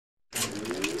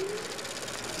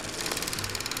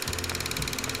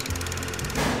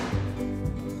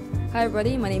Hi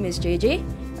everybody, my name is JJ.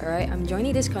 Alright, I'm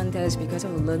joining this contest because I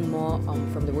will learn more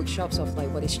from the workshops of like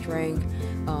what is strength,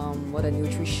 what are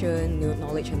nutrition,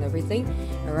 knowledge and everything.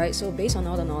 Alright, so based on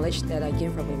all the knowledge that I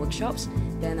gain from the workshops,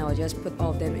 then I'll just put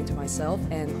all of them into myself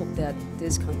and hope that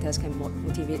this contest can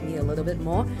motivate me a little bit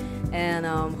more, and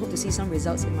hope to see some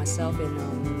results in myself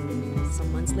in some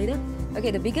months later.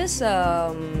 Okay, the biggest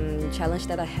challenge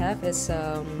that I have is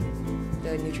the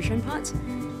nutrition part.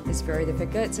 It's very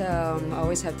difficult. I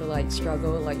always have to like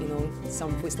struggle, like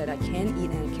some foods that I can eat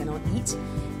and cannot eat.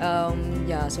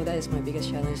 Yeah, so that is my biggest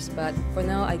challenge. But for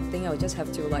now, I think I'll just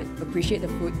have to like appreciate the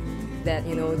food that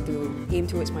to aim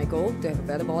towards my goal, to have a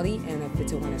better body and a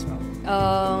fitter one as well.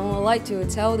 I'd like to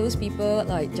tell those people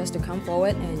like just to come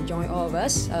forward and join all of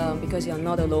us because you're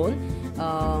not alone.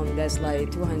 There's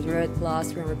like 200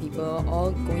 plus 300 people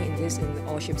all going in this in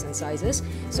all shapes and sizes.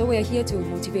 So we are here to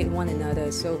motivate one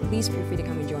another. So please feel free to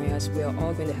come and join us. We are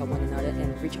all going to help one another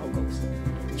and reach our goals.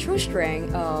 True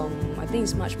strength, I think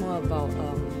it's much more about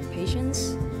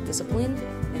patience, discipline,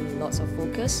 and lots of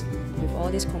focus. With all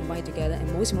this combined together,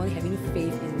 and most importantly, having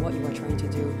faith in what you are trying to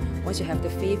do. Once you have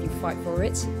the faith, you fight for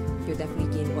it, you'll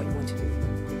definitely gain what you want to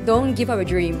do. Don't give up a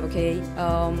dream, okay?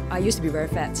 I used to be very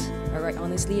fat. Alright,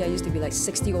 honestly, I used to be like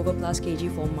 60 over plus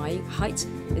kg for my height.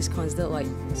 It's considered like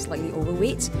slightly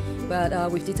overweight.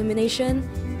 But with determination,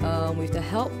 with the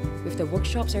help, with the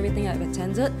workshops, everything I've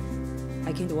attended,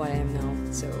 I came to what I am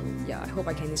now. So yeah, I hope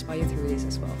I can inspire you through this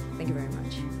as well. Thank you very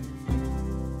much.